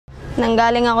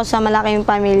Nanggaling ako sa malaking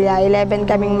pamilya, 11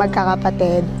 kaming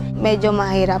magkakapatid. Medyo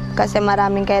mahirap kasi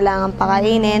maraming kailangan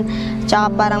pakainin, tsaka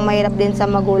parang mahirap din sa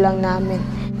magulang namin.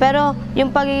 Pero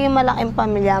yung pagiging malaking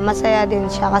pamilya, masaya din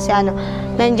siya kasi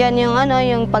nandyan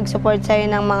yung pag-support sa'yo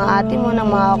ng mga ate mo, ng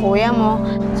mga kuya mo.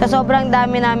 Sa sobrang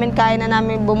dami namin, kaya na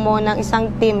namin bumuo ng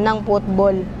isang team ng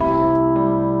football.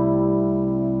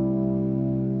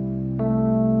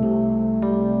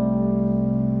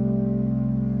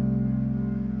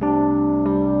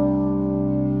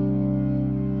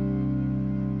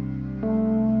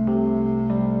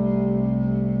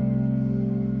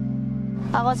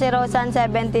 Ako si Rosan,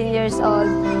 17 years old.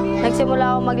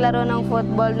 Nagsimula ako maglaro ng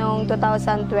football noong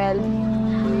 2012.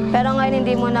 Pero ngayon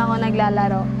hindi muna ako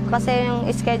naglalaro kasi yung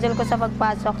schedule ko sa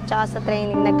pagpasok tsaka sa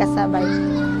training nagkasabay.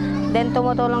 Then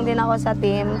tumutulong din ako sa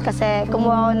team kasi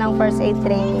kumuha ako ng first aid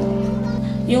training.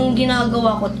 Yung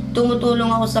ginagawa ko, tumutulong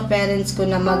ako sa parents ko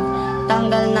na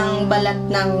magtanggal ng balat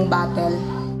ng bottle.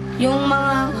 Yung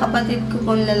mga kapatid ko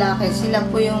pong lalaki, sila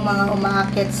po yung mga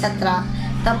umaakit sa truck.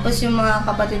 Tapos yung mga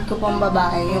kapatid ko pong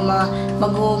babae, yung mga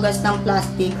maghuhugas ng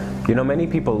plastic. You know, many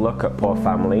people look at poor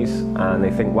families and they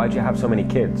think, why do you have so many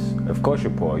kids? Of course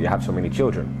you're poor, you have so many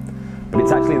children. But it's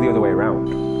actually the other way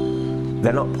around.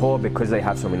 They're not poor because they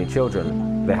have so many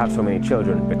children. They have so many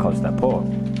children because they're poor.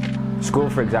 School,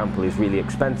 for example, is really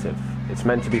expensive. It's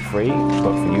meant to be free,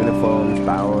 but for uniforms,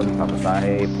 baon,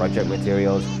 pamasahe, project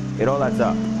materials, it all adds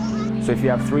up. So if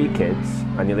you have 3 kids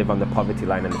and you live on the poverty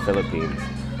line in the Philippines,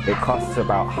 it costs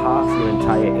about half your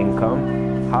entire income,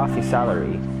 half your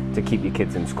salary, to keep your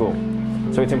kids in school.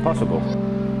 So it's impossible.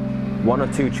 1 or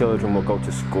 2 children will go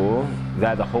to school,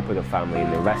 they're the hope of the family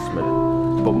and the investment.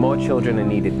 But more children are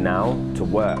needed now to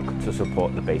work to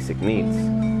support the basic needs.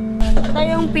 Ito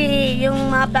yung PE, yung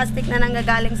mga plastic na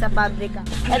nanggagaling sa pabrika.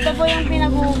 Ito po yung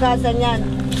pinaghuhugasan yan.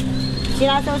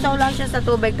 Sinasawsaw lang siya sa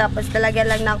tubig tapos talagyan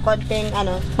lang ng konting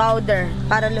powder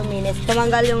para luminis.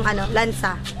 Tumanggal yung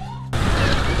lansa.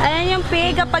 Ayan yung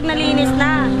pig kapag nalinis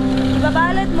na.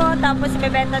 Ibabalot mo, tapos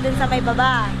ibebenta din sa may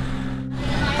baba.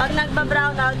 Pag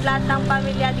nagba-brown out, lahat ng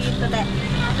pamilya dito,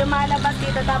 lumalabas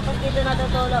dito, tapos dito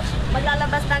natutulog.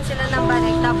 Maglalabas lang sila ng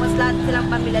banig, tapos lahat silang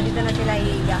pamilya dito na sila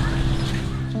hihiga.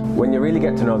 When you really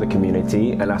get to know the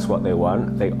community and ask what they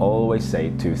want, they always say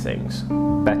 2 things.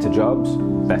 Better jobs,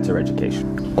 better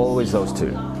education. Always those 2.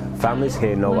 Families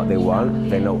here know what they want,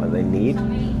 they know what they need,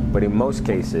 but in most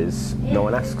cases, no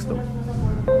one asks them.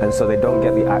 And so they don't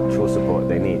get the actual support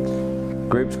they need.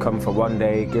 Groups come for one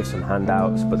day, give some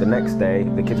handouts, but the next day,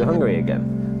 the kids are hungry again.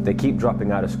 They keep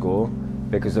dropping out of school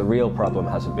because the real problem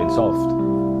hasn't been solved.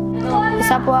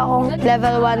 Isa po akong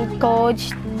level 1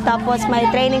 coach, tapos may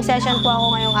training session po ako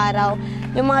ngayong araw.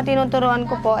 Yung mga tinuturuan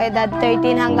ko po, edad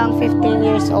 13 hanggang 15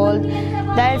 years old.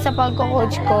 Dahil sa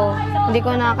pagko-coach ko, hindi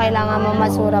ko na kailangan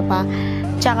mamasura pa.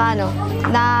 Tsaka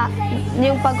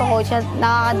yung pagko-coach,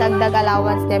 nakakadagdag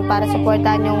allowance din para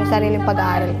supportahan yung sariling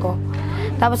pag-aaral ko.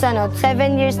 Tapos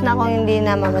 7 years na akong hindi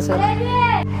na mamasura.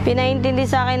 Pinaintindi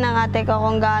sa akin ng ate ko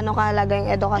kung gaano kahalaga yung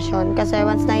edukasyon kasi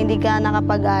once na hindi ka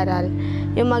nakapag-aral,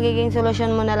 yung magiging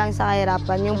solusyon mo na lang sa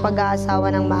kahirapan, yung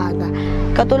pag-aasawa ng maaga.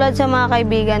 Katulad sa mga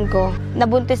kaibigan ko,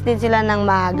 nabuntis din sila ng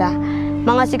maaga.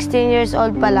 Mga 16 years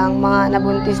old pa lang, mga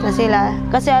nabuntis na sila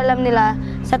kasi alam nila,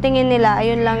 sa tingin nila,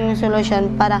 ayun lang yung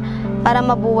solusyon para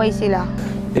mabuhay sila.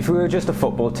 If we were just a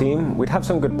football team, we'd have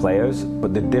some good players,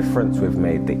 but the difference we've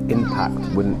made, the impact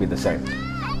wouldn't be the same.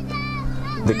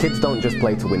 The kids don't just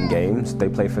play to win games, they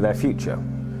play for their future.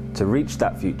 To reach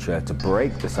that future, to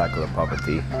break the cycle of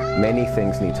poverty, many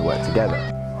things need to work together.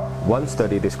 One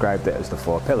study described it as the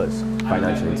 4 pillars: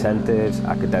 financial incentives,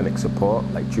 academic support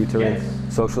like tutoring,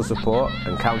 social support,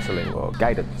 and counseling or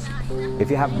guidance. If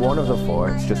you have one of the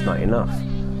 4, it's just not enough.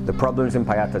 The problems in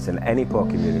Payatas in any poor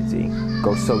community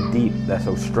go so deep, they're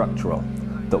so structural,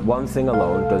 that one thing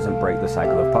alone doesn't break the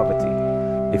cycle of poverty.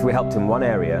 If we helped in one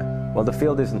area, well, the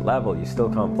field isn't level, you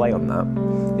still can't play on that.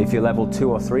 If you level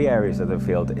 2 or 3 areas of the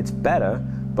field, it's better,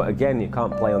 but again, you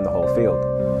can't play on the whole field.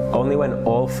 Only when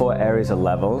all 4 areas are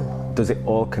level does it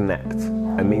all connect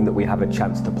and mean that we have a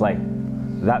chance to play.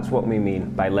 That's what we mean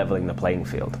by leveling the playing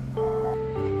field.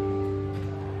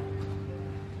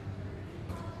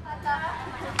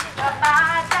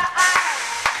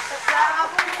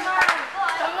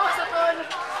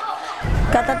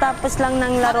 Katatapos lang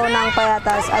ng laro ng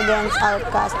Payatas against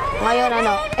Outcast. Ngayon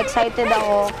excited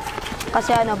ako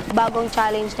kasi bagong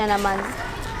challenge na naman.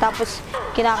 Tapos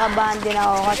kinakabahan din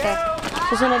ako kasi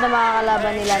susunod na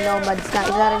makakalaban nila Nomads na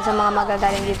isa rin sa mga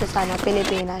magagaling dito sa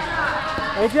Pilipinas.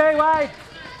 AJ, wide!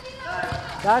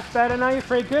 That's better now, you're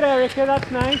free. Good, Erica,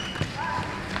 that's nice.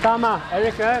 Tama,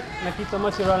 Erica, nakita mo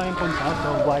si Ronald yung punta, so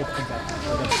wide for that.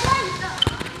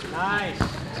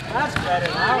 That's better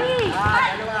now.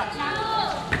 Dalawa.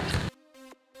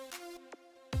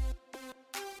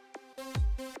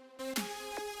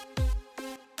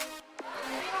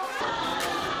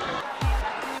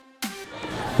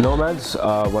 Nomads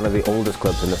are one of the oldest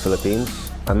clubs in the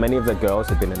Philippines, and many of their girls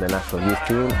have been in the national youth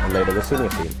team and later the senior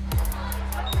team.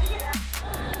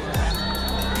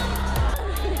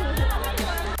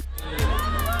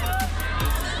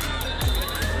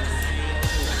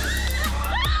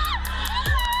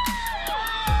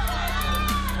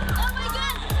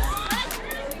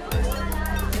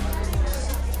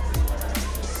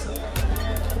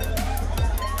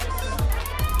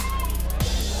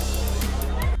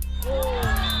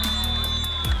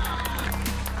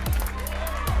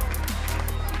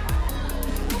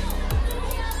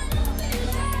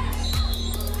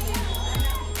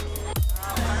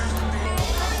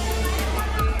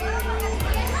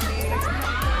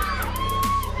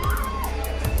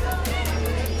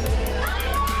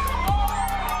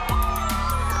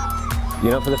 You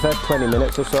know, for the first 20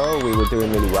 minutes or so, we were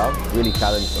doing really well, really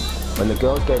challenged them. When the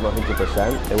girls gave 100%,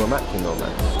 they were matching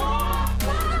Nomads.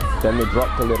 Then they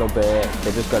dropped a little bit,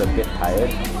 they just got a bit tired,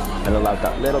 and allowed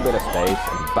that little bit of space,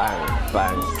 and bang,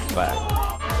 bang, bang.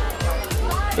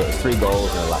 It was 3 goals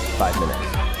in the last 5 minutes.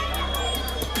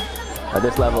 At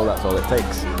this level, that's all it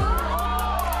takes.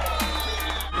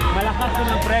 Malakas din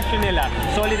ang pressure nila,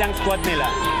 solid ang squad nila.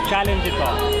 Challenge ito.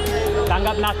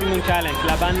 Tanggap natin yung challenge,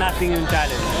 laban natin yung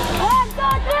challenge.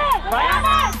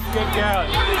 Payatas! Good girl.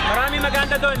 Maraming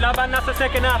maganda doon, laban na sa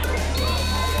second half.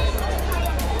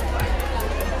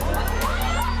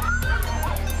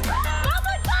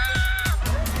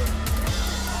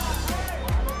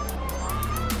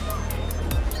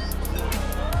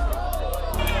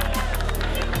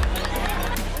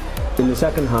 In the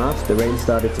second half, the rain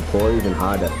started to pour even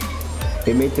harder.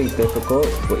 It made things difficult,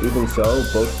 but even so,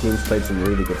 both teams played some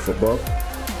really good football.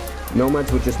 Nomads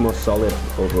were just more solid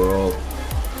overall.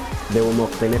 They were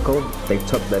more clinical, they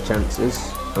took their chances,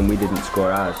 and we didn't score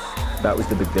ours. That was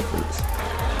the big difference.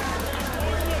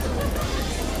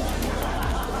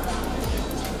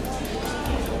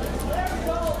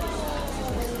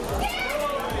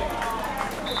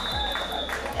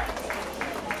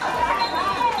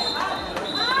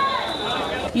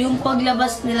 Yung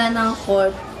paglabas nila ng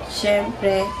court,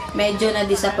 syempre, medyo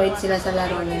na-disappoint sila sa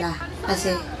laro nila.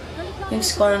 Kasi, yung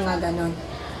score nga ganon.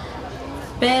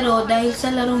 Pero dahil sa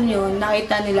laro yun,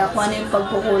 nakita nila kung ano yung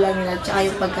pagkukulang nila at saka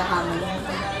yung pagkakamali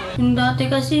nila. Yung dati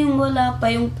kasi yung wala pa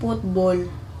yung football,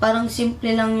 parang simple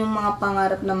lang yung mga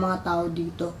pangarap ng mga tao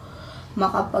dito.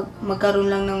 Magkaroon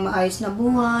lang ng maayos na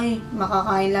buhay,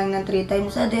 makakain lang ng 3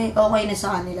 times a day, okay na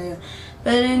sa kanila yun.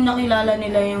 Pero yung nakilala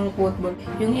nila yung football,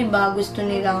 yung iba gusto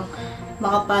nilang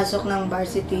makapasok ng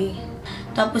varsity.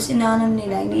 Tapos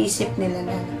iniisip nila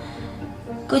na,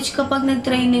 Coach, kapag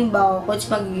nag-training ba ako, Coach,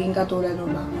 magiging katulad mo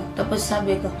ba ako? Tapos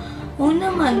sabi ko, oo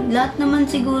naman, lahat naman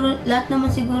siguro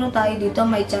tayo dito,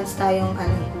 may chance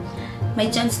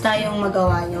tayong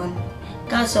magawa yon.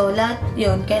 Kaso, lahat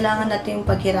yon kailangan natin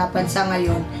paghirapan sa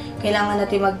ngayon. Kailangan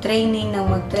natin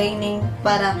mag-training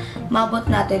para mabot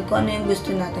natin kung ano yung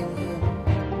gusto natin ngayon.